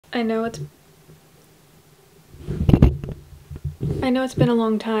I know it's been a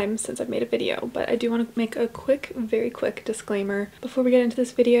long time since I've made a video, but I do want to make a very quick disclaimer before we get into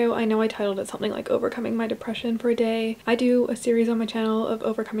this video. I know I titled it something like overcoming my depression for a day. I do a series on my channel of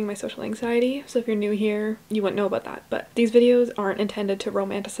overcoming my social anxiety, so if you're new here, you wouldn't know about that. But these videos aren't intended to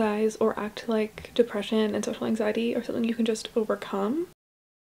romanticize or act like depression and social anxiety are something you can just overcome.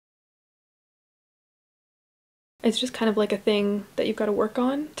 It's just kind of like a thing that you've got to work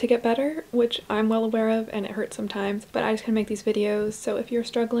on to get better, which I'm well aware of, and it hurts sometimes, but I just kind of make these videos so if you're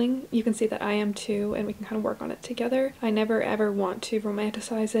struggling, you can see that I am too, and we can kind of work on it together. I never ever want to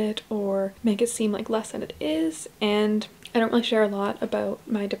romanticize it or make it seem like less than it is, and I don't really share a lot about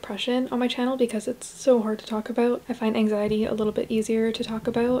my depression on my channel because it's so hard to talk about. I find anxiety a little bit easier to talk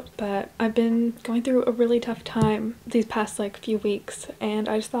about, but I've been going through a really tough time these past like few weeks, and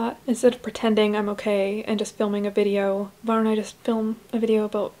I just thought instead of pretending I'm okay and just filming a video, why don't I just film a video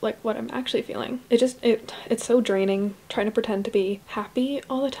about like what I'm actually feeling. It's so draining trying to pretend to be happy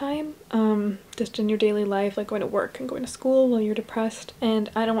all the time, just in your daily life, like going to work and going to school while you're depressed,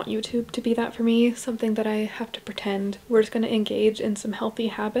 and I don't want YouTube to be that for me, something that I have to pretend. We're just going to engage in some healthy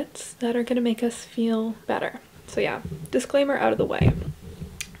habits that are going to make us feel better. So yeah, disclaimer out of the way.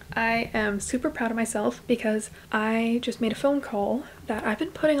 I am super proud of myself because I just made a phone call that I've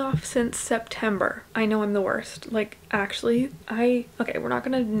been putting off since September. I know I'm the worst. Like, actually, okay, we're not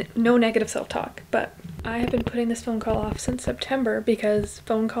gonna, no negative self-talk, but I have been putting this phone call off since September because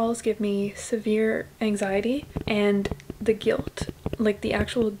phone calls give me severe anxiety, and the guilt, like the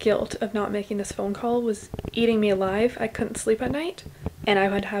actual guilt of not making this phone call was eating me alive. I couldn't sleep at night, and I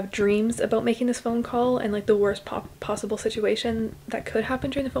would have dreams about making this phone call, and like the worst possible situation that could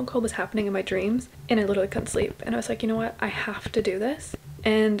happen during the phone call was happening in my dreams, and I literally couldn't sleep. And I was like, you know what, I have to do this.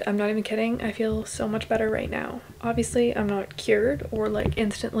 And I'm not even kidding, I feel so much better right now. Obviously, I'm not cured or like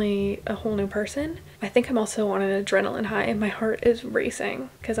instantly a whole new person. I think I'm also on an adrenaline high and my heart is racing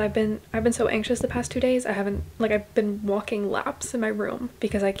because I've been so anxious the past 2 days. I've been walking laps in my room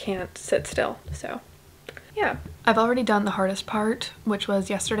because I can't sit still. So yeah, I've already done the hardest part, which was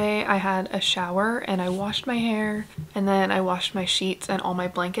yesterday I had a shower and I washed my hair, and then I washed my sheets and all my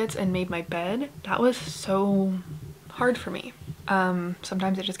blankets and made my bed. That was so hard for me.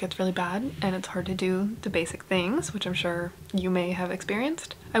 Sometimes it just gets really bad and it's hard to do the basic things, which I'm sure you may have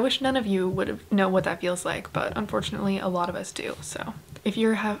experienced. I wish none of you would know what that feels like, but unfortunately a lot of us do. So if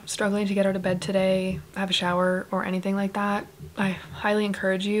you're struggling to get out of bed today, have a shower or anything like that, I highly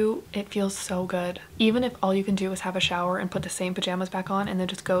encourage you. It feels so good. Even if all you can do is have a shower and put the same pajamas back on and then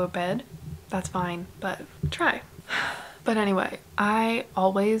just go to bed, that's fine, but try. But anyway, I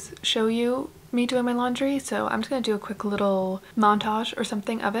always show you me doing my laundry, so I'm just gonna do a quick little montage or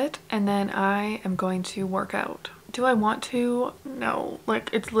something of it, and then I am going to work out. Do I want to? No, like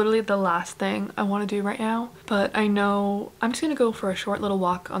it's literally the last thing I want to do right now, but I know I'm just gonna go for a short little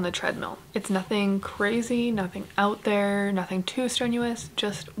walk on the treadmill. It's nothing crazy, nothing out there, nothing too strenuous,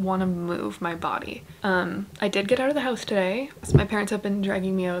 just want to move my body. I did get out of the house today. So my parents have been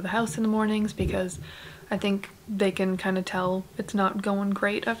dragging me out of the house in the mornings because I think they can kind of tell it's not going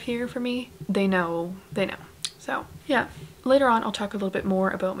great up here for me. They know. So yeah, later on I'll talk a little bit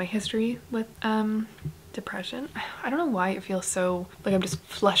more about my history with depression. I don't know why it feels so like I'm just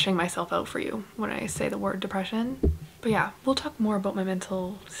fleshing myself out for you when I say the word depression. But yeah, we'll talk more about my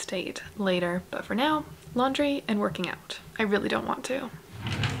mental state later. But for now, laundry and working out. I really don't want to.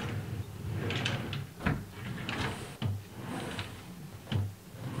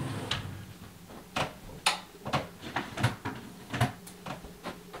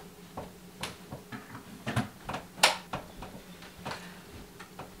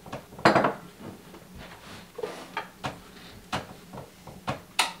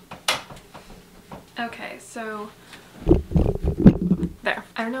 Okay, so there.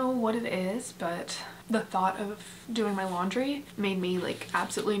 I don't know what it is, but the thought of doing my laundry made me like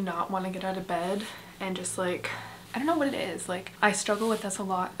absolutely not want to get out of bed, and just like, I don't know what it is. Like, I struggle with this a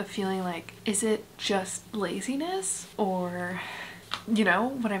lot of feeling like, is it just laziness, or you know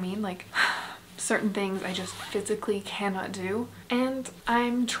what I mean? Like certain things I just physically cannot do, and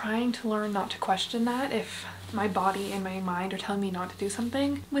I'm trying to learn not to question that. If my body and my mind are telling me not to do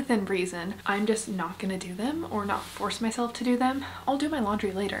something within reason, I'm just not gonna do them or not force myself to do them. I'll do my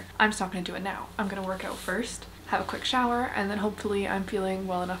laundry later. I'm just not gonna do it now. I'm gonna work out first, have a quick shower, and then hopefully I'm feeling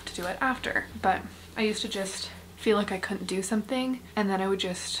well enough to do it after. But I used to just feel like I couldn't do something, and then I would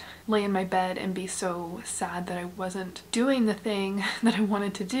just lay in my bed and be so sad that I wasn't doing the thing that I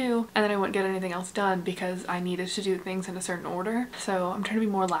wanted to do, and then I wouldn't get anything else done because I needed to do things in a certain order. So I'm trying to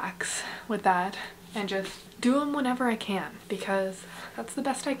be more lax with that. and just do them whenever I can because that's the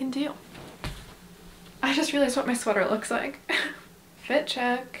best I can do. I just realized what my sweater looks like. Fit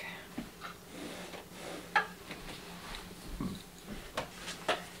check.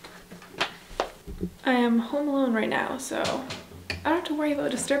 I am home alone right now, so I don't have to worry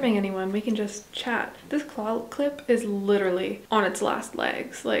about disturbing anyone. We can just chat. This claw clip is literally on its last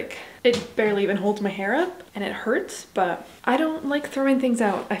legs. Like, it barely even holds my hair up and it hurts, but I don't like throwing things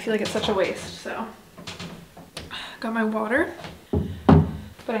out. I feel like it's such a waste, so. Got my water.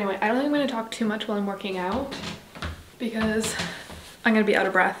 But anyway, I don't think I'm gonna talk too much while I'm working out because I'm gonna be out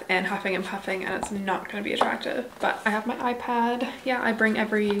of breath and huffing and puffing and it's not gonna be attractive. But I have my iPad. Yeah, I bring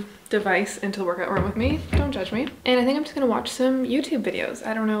every device into the workout room with me. Don't judge me. And I think I'm just gonna watch some YouTube videos.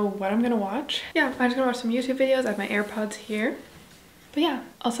 I don't know what I'm gonna watch. Yeah, I'm just gonna watch some YouTube videos. I have my AirPods here. But yeah,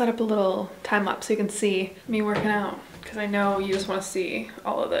 I'll set up a little time lapse so you can see me working out because I know you just wanna see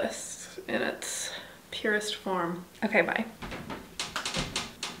all of this in its purest form. Okay, bye.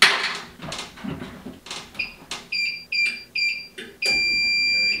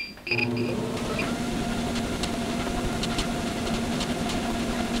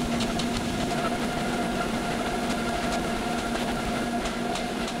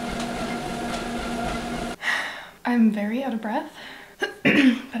 I'm very out of breath, but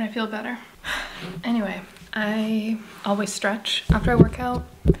I feel better. Anyway, I always stretch after I work out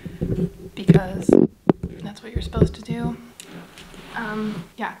because that's what you're supposed to do.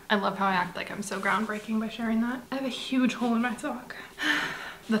 Yeah, I love how I act like I'm so groundbreaking by sharing that. I have a huge hole in my sock.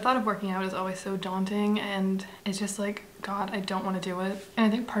 The thought of working out is always so daunting and it's just like, God, I don't want to do it. And I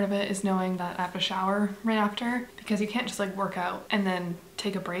think part of it is knowing that I have to shower right after because you can't just like work out and then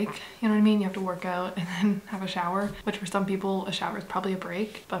take a break. You know what I mean? You have to work out and then have a shower, which for some people a shower is probably a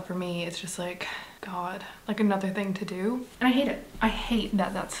break. But for me, it's just like, God, like another thing to do. And I hate it. I hate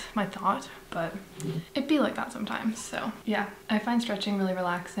that that's my thought, but it'd be like that sometimes. So yeah, I find stretching really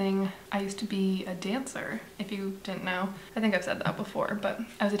relaxing. I used to be a dancer, if you didn't know. I think I've said that before, but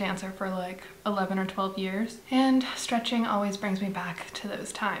I was a dancer for like 11 or 12 years and stretching always brings me back to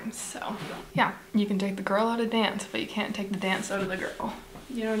those times. So yeah, you can take the girl out of dance, but you can't take the dance out of the girl.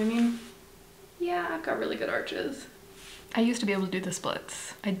 You know what I mean? Yeah, I've got really good arches. I used to be able to do the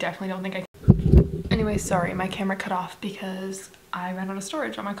splits. I definitely don't think I can. Anyway, sorry, my camera cut off because I ran out of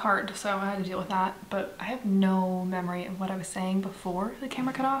storage on my card, so I had to deal with that. But I have no memory of what I was saying before the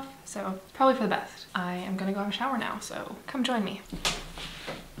camera cut off, so probably for the best. I am gonna go have a shower now, so come join me.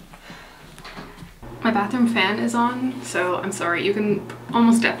 My bathroom fan is on, so I'm sorry, you can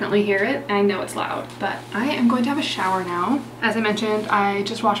almost definitely hear it, and I know it's loud, but I am going to have a shower now. As I mentioned, I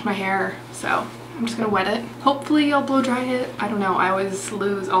just washed my hair, so I'm just gonna wet it. Hopefully I'll blow dry it. I don't know, I always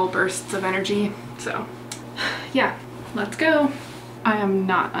lose all bursts of energy, so yeah, let's go. I am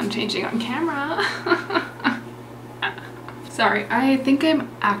not unchanging on camera. Sorry, I think I'm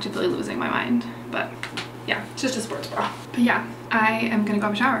actively losing my mind, but yeah, it's just a sports bra. But yeah, I am gonna go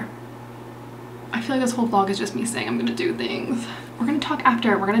have a shower. I feel like this whole vlog is just me saying I'm gonna do things. We're gonna talk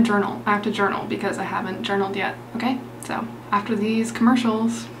after, we're gonna journal. I have to journal because I haven't journaled yet, okay? So after these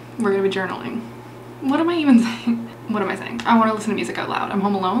commercials, we're gonna be journaling. What am I even saying? What am I saying? I wanna listen to music out loud. I'm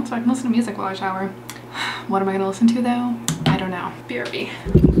home alone, so I can listen to music while I shower. What am I gonna listen to though? I don't know. BRB.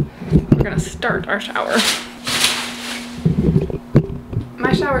 We're gonna start our shower.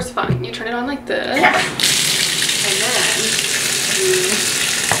 My shower's fun. You turn it on like this, and then you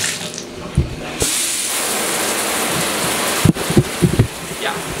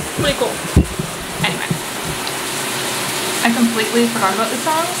pretty cool. Anyway, I completely forgot about this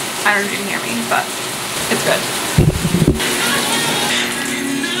song. I don't know if you can hear me, but it's good.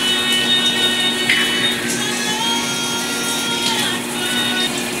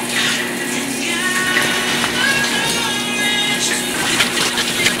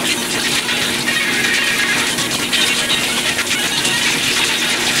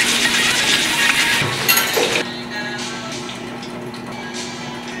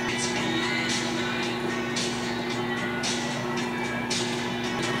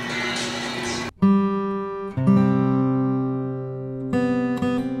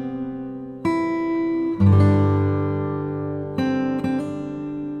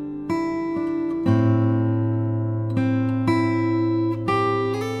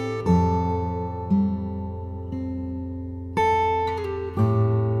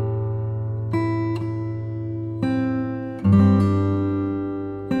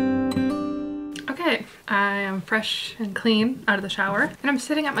 I am fresh and clean out of the shower and I'm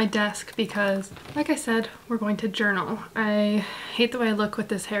sitting at my desk because, like I said, we're going to journal. I hate the way I look with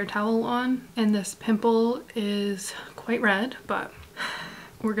this hair towel on and this pimple is quite red, but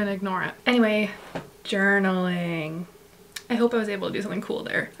we're gonna ignore it. Anyway, journaling. I hope I was able to do something cool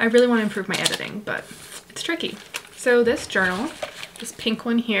there. I really want to improve my editing, but it's tricky. So this journal, this pink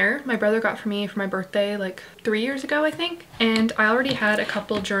one here, my brother got for me for my birthday like 3 years ago, I think. And I already had a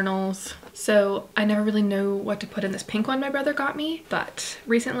couple journals, so I never really knew what to put in this pink one my brother got me. But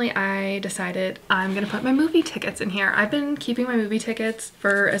recently I decided I'm gonna put my movie tickets in here. I've been keeping my movie tickets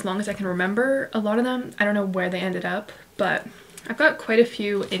for as long as I can remember. A lot of them, I don't know where they ended up, but I've got quite a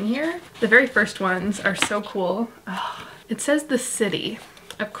few in here. The very first ones are so cool. Oh, it says the city,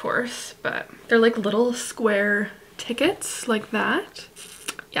 of course, but they're like little square tickets like that.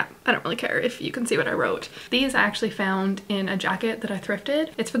 Yeah, I don't really care if you can see what I wrote. These I actually found in a jacket that I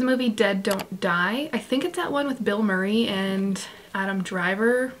thrifted. It's for the movie Dead Don't Die. I think it's that one with Bill Murray and Adam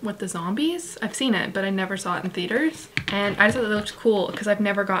Driver with the zombies. I've seen it, but I never saw it in theaters. And I just thought it looked cool because I've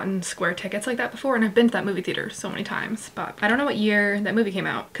never gotten square tickets like that before, and I've been to that movie theater so many times. But I don't know what year that movie came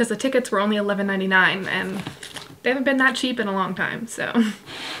out because the tickets were only $11.99 and they haven't been that cheap in a long time, so.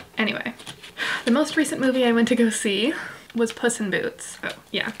 Anyway, the most recent movie I went to go see was Puss in Boots. Oh,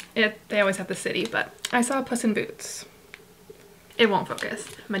 yeah, they always have the city, but I saw Puss in Boots. It won't focus.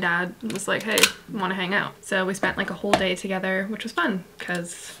 My dad was like, hey, want to hang out? So we spent like a whole day together, which was fun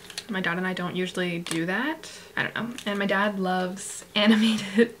because my dad and I don't usually do that. I don't know. And my dad loves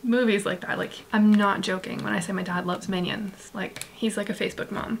animated movies like that. Like, I'm not joking when I say my dad loves Minions. Like, he's like a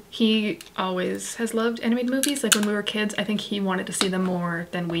Facebook mom. He always has loved animated movies. Like when we were kids, I think he wanted to see them more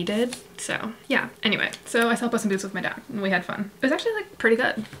than we did. So yeah, anyway, so I saw Puss in Boots with my dad and we had fun. It was actually like pretty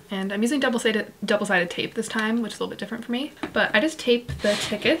good. And I'm using double-sided tape this time, which is a little bit different for me. But I just tape the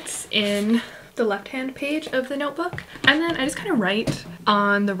tickets in the left-hand page of the notebook, and then I just kind of write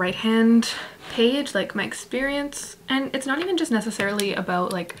on the right-hand page like my experience. And it's not even just necessarily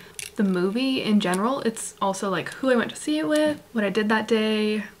about like the movie in general, it's also like who I went to see it with, what I did that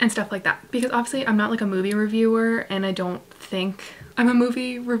day, and stuff like that. Because obviously I'm not like a movie reviewer, and I don't think I'm a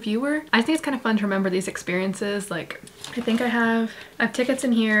movie reviewer. I think it's kind of fun to remember these experiences. Like, I think I have tickets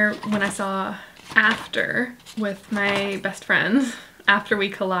in here when I saw After with my best friends. After we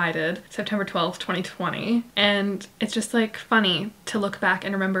collided, September 12th, 2020. And it's just like funny to look back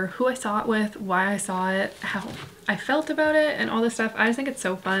and remember who I saw it with, why I saw it, how I felt about it, and all this stuff. I just think it's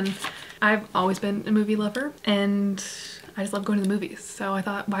so fun. I've always been a movie lover and I just love going to the movies. So I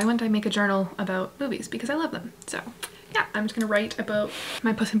thought, why wouldn't I make a journal about movies? Because I love them. So yeah, I'm just gonna write about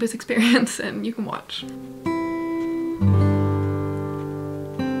my Puss in Boots experience and you can watch.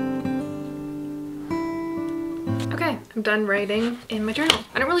 Okay, I'm done writing in my journal.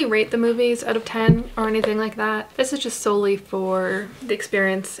 I don't really rate the movies out of 10 or anything like that. This is just solely for the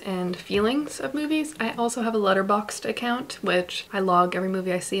experience and feelings of movies. I also have a Letterboxd account, which I log every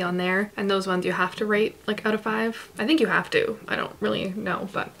movie I see on there. And those ones you have to rate like out of 5. I think you have to. I don't really know,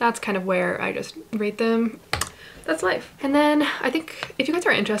 but that's kind of where I just rate them. That's life. And then I think if you guys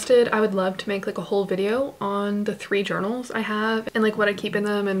are interested, I would love to make like a whole video on the 3 journals I have and like what I keep in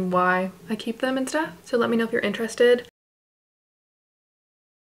them and why I keep them and stuff. So let me know if you're interested.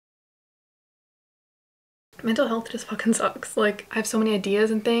 Mental health just fucking sucks. Like, I have so many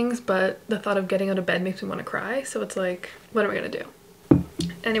ideas and things, but the thought of getting out of bed makes me want to cry. So it's like, what am I gonna do?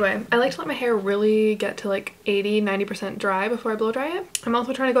 Anyway, I like to let my hair really get to like 80–90% dry before I blow dry it. I'm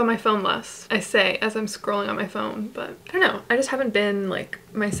also trying to go on my phone less, I say, as I'm scrolling on my phone, but I don't know. I just haven't been like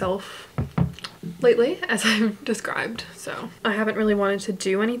myself lately, as I've described. So I haven't really wanted to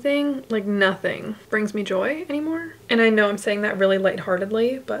do anything. Like, nothing brings me joy anymore. And I know I'm saying that really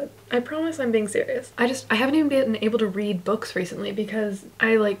lightheartedly, but I promise I'm being serious. I haven't even been able to read books recently because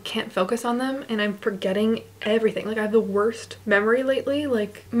I like can't focus on them and I'm forgetting everything. Like, I have the worst memory lately.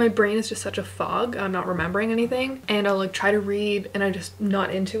 Like, my brain is just such a fog. I'm not remembering anything, and I'll like try to read and I'm just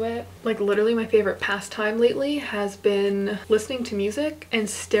not into it. Like, literally my favorite pastime lately has been listening to music and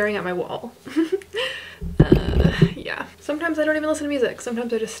staring at my wall. Yeah. Sometimes I don't even listen to music.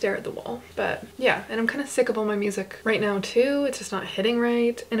 Sometimes I just stare at the wall. But yeah, and I'm kind of sick of all my music right now too. It's just not hitting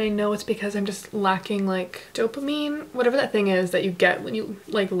right. And I know it's because I'm just lacking like dopamine, whatever that thing is that you get when you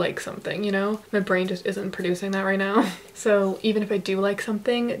like something, you know? My brain just isn't producing that right now. So even if I do like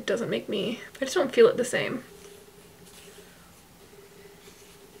something, it doesn't make me, I just don't feel it the same.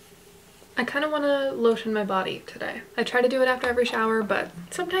 I kind of want to lotion my body today. I try to do it after every shower, but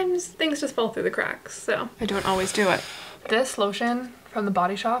sometimes things just fall through the cracks, so I don't always do it. This lotion from the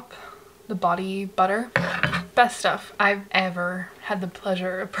Body Shop, the Body Butter, best stuff I've ever had the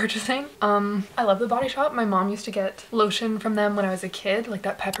pleasure of purchasing. I love the Body Shop. My mom used to get lotion from them when I was a kid, like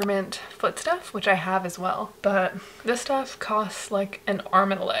that peppermint foot stuff, which I have as well. But this stuff costs like an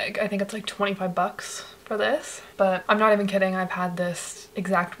arm and a leg. I think it's like 25 bucks for this, but I'm not even kidding. I've had this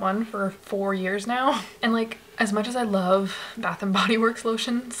exact one for 4 years now. And like, as much as I love Bath and Body Works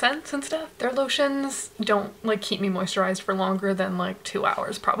lotion scents and stuff, their lotions don't like keep me moisturized for longer than like 2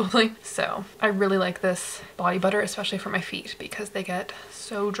 hours probably. So I really like this body butter, especially for my feet, because they get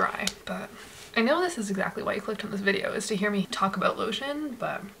so dry. But I know this is exactly why you clicked on this video, is to hear me talk about lotion,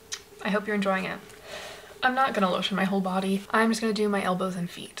 but I hope you're enjoying it. I'm not gonna lotion my whole body. I'm just gonna do my elbows and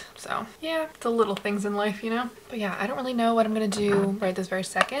feet. So yeah, the little things in life, you know? But yeah, I don't really know what I'm gonna do right this very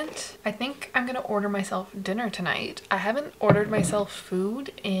second. I think I'm gonna order myself dinner tonight. I haven't ordered myself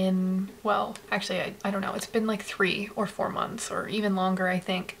food in, well, actually, I don't know. It's been like 3 or 4 months or even longer, I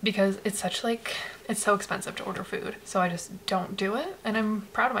think, because it's such like, it's so expensive to order food. So I just don't do it, and I'm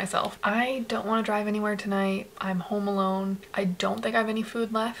proud of myself. I don't wanna drive anywhere tonight. I'm home alone. I don't think I have any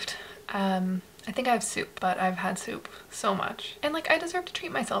food left. I think I have soup, but I've had soup so much. And like, I deserve to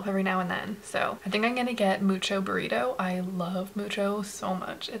treat myself every now and then. So I think I'm gonna get mucho burrito. I love mucho so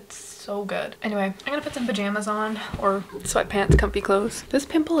much. It's so good. Anyway, I'm gonna put some pajamas on, or sweatpants, comfy clothes. This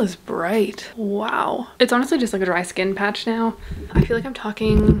pimple is bright. Wow. It's honestly just like a dry skin patch now. I feel like I'm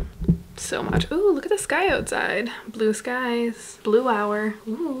talking so much. Ooh, look at the sky outside. Blue skies, blue hour.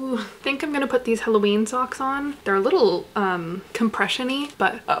 Ooh. I think I'm gonna put these Halloween socks on. They're a little compression-y,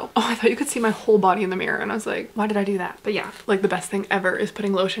 but oh, I thought you could see my whole body in the mirror, and I was like, why did I do that? But yeah, like the best thing ever is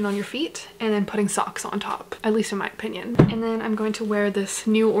putting lotion on your feet and then putting socks on top, at least in my opinion. And then I'm going to wear this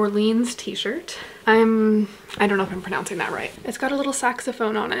New Orleans t-shirt. I don't know if I'm pronouncing that right. It's got a little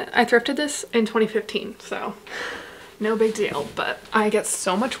saxophone on it. I thrifted this in 2015, so no big deal, but I get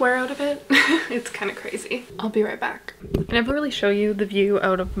so much wear out of it. It's kind of crazy. I'll be right back. I never really show you the view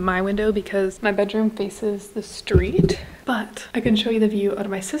out of my window because my bedroom faces the street, but I can show you the view out of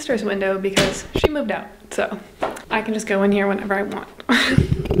my sister's window because she moved out. So I can just go in here whenever I want.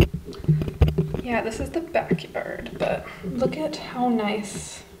 Yeah, this is the backyard, but look at how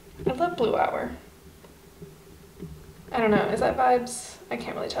nice. I love Blue Hour. I don't know, is that vibes? I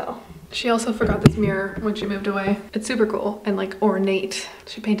can't really tell. She also forgot this mirror when she moved away. It's super cool and like ornate.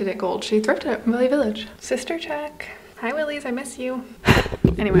 She painted it gold. She thrifted it from Willy Village. Sister check. Hi Willies, I miss you.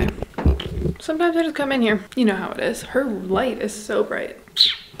 Anyway, sometimes I just come in here. You know how it is. Her light is so bright.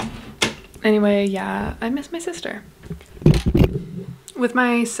 Anyway, yeah, I miss my sister. With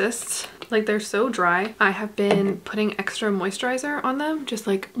my cysts, like they're so dry, I have been putting extra moisturizer on them just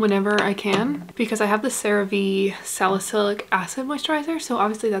like whenever I can, because I have the CeraVe salicylic acid moisturizer, so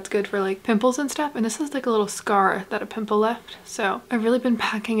obviously that's good for like pimples and stuff, and this is like a little scar that a pimple left, so I've really been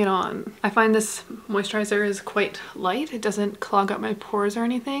packing it on. I find this moisturizer is quite light. It doesn't clog up my pores or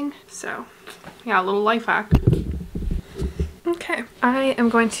anything, so yeah, a little life hack. Okay, I am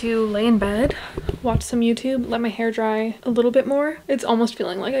going to lay in bed, watch some YouTube, let my hair dry a little bit more. It's almost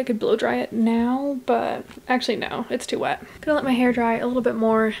feeling like I could blow dry it now, but actually no, it's too wet. Gonna let my hair dry a little bit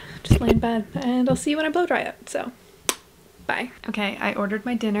more, just lay in bed, and I'll see you when I blow dry it, so bye. Okay, I ordered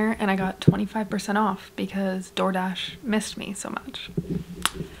my dinner and I got 25% off because DoorDash missed me so much.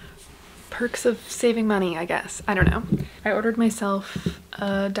 Perks of saving money, I guess. I don't know. I ordered myself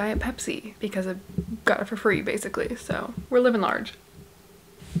a Diet Pepsi because I got it for free basically, so we're living large.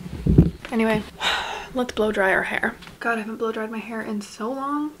 Anyway, let's blow dry our hair. God, I haven't blow dried my hair in so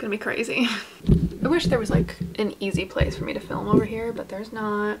long. Gonna be crazy. I wish there was like an easy place for me to film over here, but there's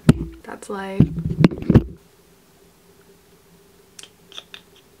not. That's life.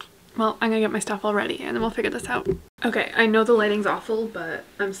 Well, I'm gonna get my stuff all ready and then we'll figure this out. Okay, I know the lighting's awful, but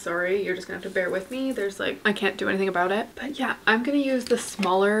I'm sorry. You're just gonna have to bear with me. There's like, I can't do anything about it. But yeah, I'm gonna use the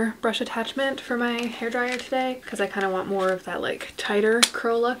smaller brush attachment for my hairdryer today because I kind of want more of that like tighter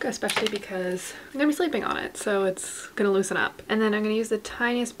curl look, especially because I'm gonna be sleeping on it, so it's gonna loosen up. And then I'm gonna use the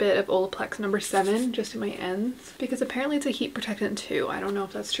tiniest bit of Olaplex number 7 just in my ends because apparently it's a heat protectant too. I don't know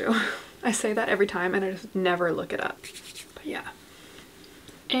if that's true. I say that every time and I just never look it up. But yeah.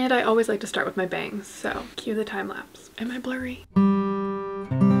 And I always like to start with my bangs, so cue the time lapse. Am I blurry?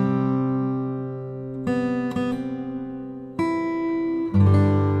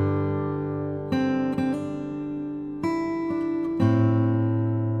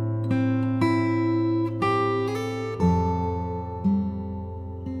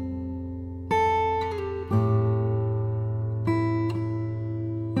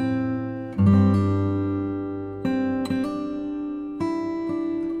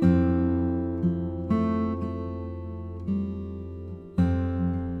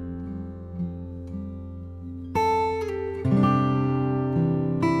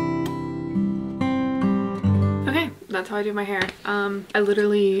 That's how I do my hair. I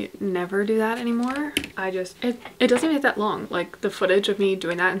literally never do that anymore. it doesn't take that long. Like the footage of me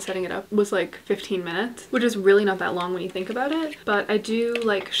doing that and setting it up was like 15 minutes, which is really not that long when you think about it. But I do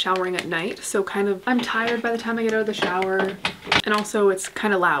like showering at night, so kind of I'm tired by the time I get out of the shower, and also it's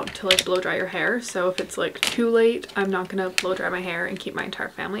kind of loud to like blow dry your hair. So if it's like too late, I'm not gonna blow dry my hair and keep my entire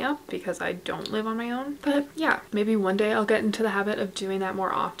family up because I don't live on my own. But yeah, maybe one day I'll get into the habit of doing that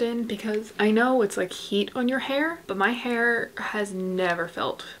more often, because I know it's like heat on your hair, but my hair has never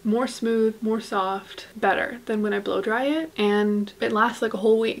felt more smooth, more soft, better than when I blow dry it, and it lasts like a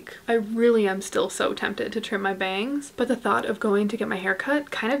whole week. I really am still so tempted to trim my bangs, but the thought of going to get my hair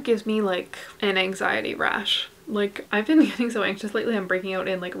cut kind of gives me like an anxiety rash. Like I've been getting so anxious lately, I'm breaking out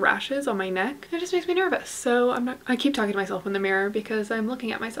in like rashes on my neck. It just makes me nervous. So I keep talking to myself in the mirror because I'm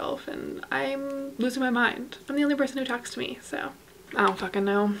looking at myself and I'm losing my mind. I'm the only person who talks to me, so I don't fucking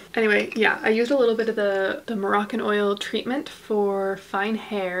know. Anyway, yeah, I used a little bit of the Moroccan oil treatment for fine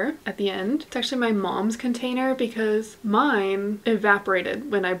hair at the end. It's actually my mom's container because mine evaporated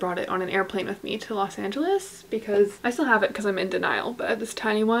when I brought it on an airplane with me to Los Angeles, because I still have it because I'm in denial, but I have this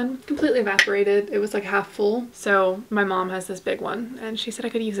tiny one, completely evaporated. It was like half full. So my mom has this big one and she said I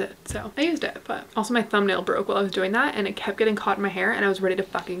could use it. So I used it, but also my thumbnail broke while I was doing that and it kept getting caught in my hair and I was ready to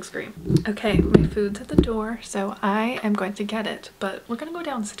fucking scream. Okay, my food's at the door, so I am going to get it. But we're gonna go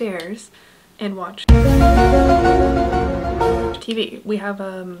downstairs and watch TV. We have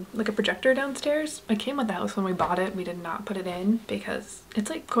like a projector downstairs. It came with the house when we bought it. We did not put it in because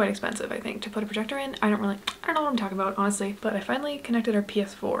it's like quite expensive, I think, to put a projector in. I don't know what I'm talking about, honestly, but I finally connected our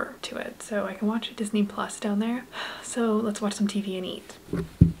PS4 to it so I can watch Disney Plus down there. So let's watch some TV and eat.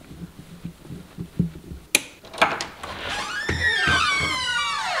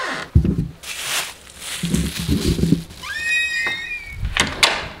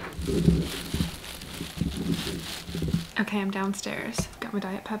 Okay, I'm downstairs. Got my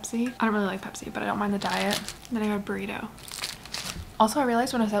Diet Pepsi. I don't really like Pepsi, but I don't mind the diet. And then I got a burrito. Also, I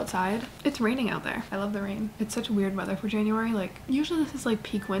realized when I was outside, it's raining out there. I love the rain. It's such weird weather for January. Like, usually this is like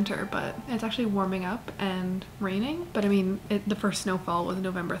peak winter, but it's actually warming up and raining. But I mean, the first snowfall was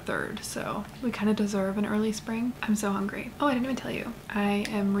November 3rd, so we kind of deserve an early spring. I'm so hungry. Oh, I didn't even tell you. I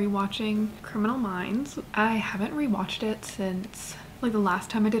am rewatching Criminal Minds. I haven't rewatched it since like the last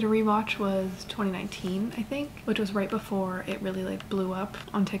time I did a rewatch was 2019, I think, which was right before it really like blew up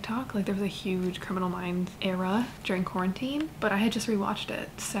on TikTok. Like there was a huge Criminal Minds era during quarantine, but I had just rewatched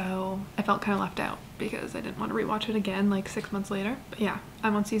it, so I felt kind of left out because I didn't want to rewatch it again like 6 months later. But yeah,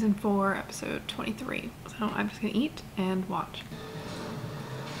 I'm on season 4, episode 23, so I'm just gonna eat and watch.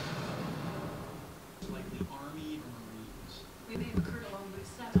 Like the Army or Marines. We may have occurred along with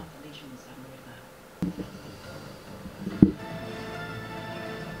some operations and all that.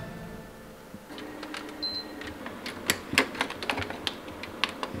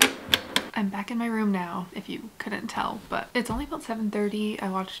 I'm back in my room now, if you couldn't tell, but it's only about 7:30. I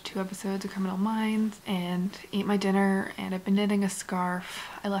watched 2 episodes of Criminal Minds and ate my dinner, and I've been knitting a scarf.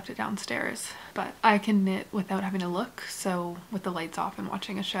 I left it downstairs, but I can knit without having to look, so with the lights off and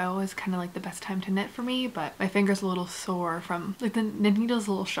watching a show is kind of like the best time to knit for me. But my finger's a little sore from like the knitting needle's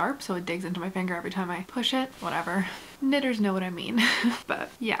a little sharp, so it digs into my finger every time I push it. Whatever. Knitters know what I mean.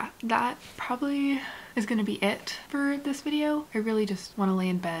 But yeah, that probably is gonna be it for this video. I really just want to lay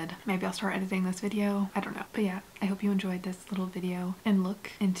in bed. Maybe I'll start editing this video. I don't know. But yeah, I hope you enjoyed this little video and look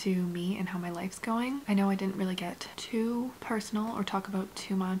into me and how my life's going. I know I didn't really get too personal or talk about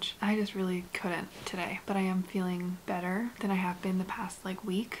too much. I just really couldn't today, but I am feeling better than I have been the past like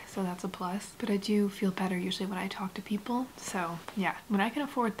week, so that's a plus. But I do feel better usually when I talk to people. So yeah, when I can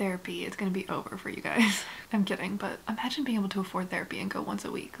afford therapy, it's gonna be over for you guys. I'm kidding, but imagine being able to afford therapy and go once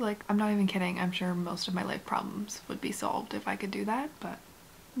a week. Like, I'm not even kidding. I'm sure most of my life problems would be solved if I could do that, but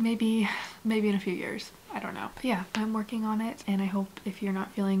maybe in a few years. I don't know. But yeah, I'm working on it, and I hope if you're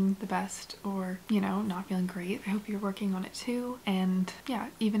not feeling the best or, you know, not feeling great, I hope you're working on it too. And yeah,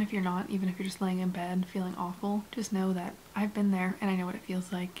 even if you're not, even if you're just laying in bed feeling awful, just know that I've been there and I know what it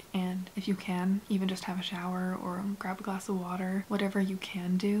feels like. And if you can, even just have a shower or grab a glass of water, whatever you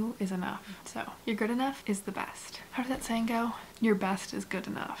can do is enough. So your good enough is the best. How does that saying go? Your best is good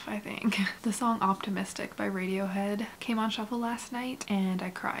enough, I think. The song Optimistic by Radiohead came on shuffle last night and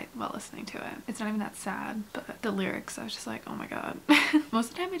I cried while listening to it. It's not even that sad, but the lyrics, I was just like, oh my god. Most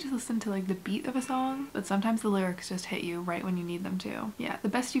of the time I just listen to like the beat of a song, but sometimes the lyrics just hit you right when you need them to. Yeah, the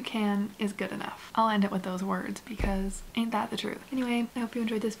best you can is good enough. I'll end it with those words because ain't that the truth? Anyway, I hope you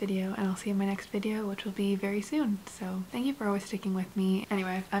enjoyed this video and I'll see you in my next video, which will be very soon. So thank you for always sticking with me.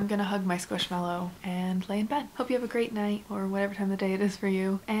 Anyway, I'm gonna hug my squishmallow and lay in bed. Hope you have a great night or whatever time of the day it is for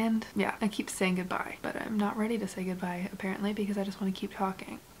you. And yeah, I keep saying goodbye, but I'm not ready to say goodbye apparently because I just want to keep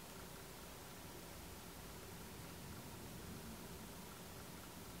talking.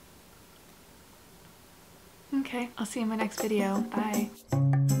 Okay, I'll see you in my next video.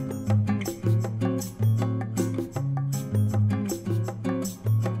 Bye.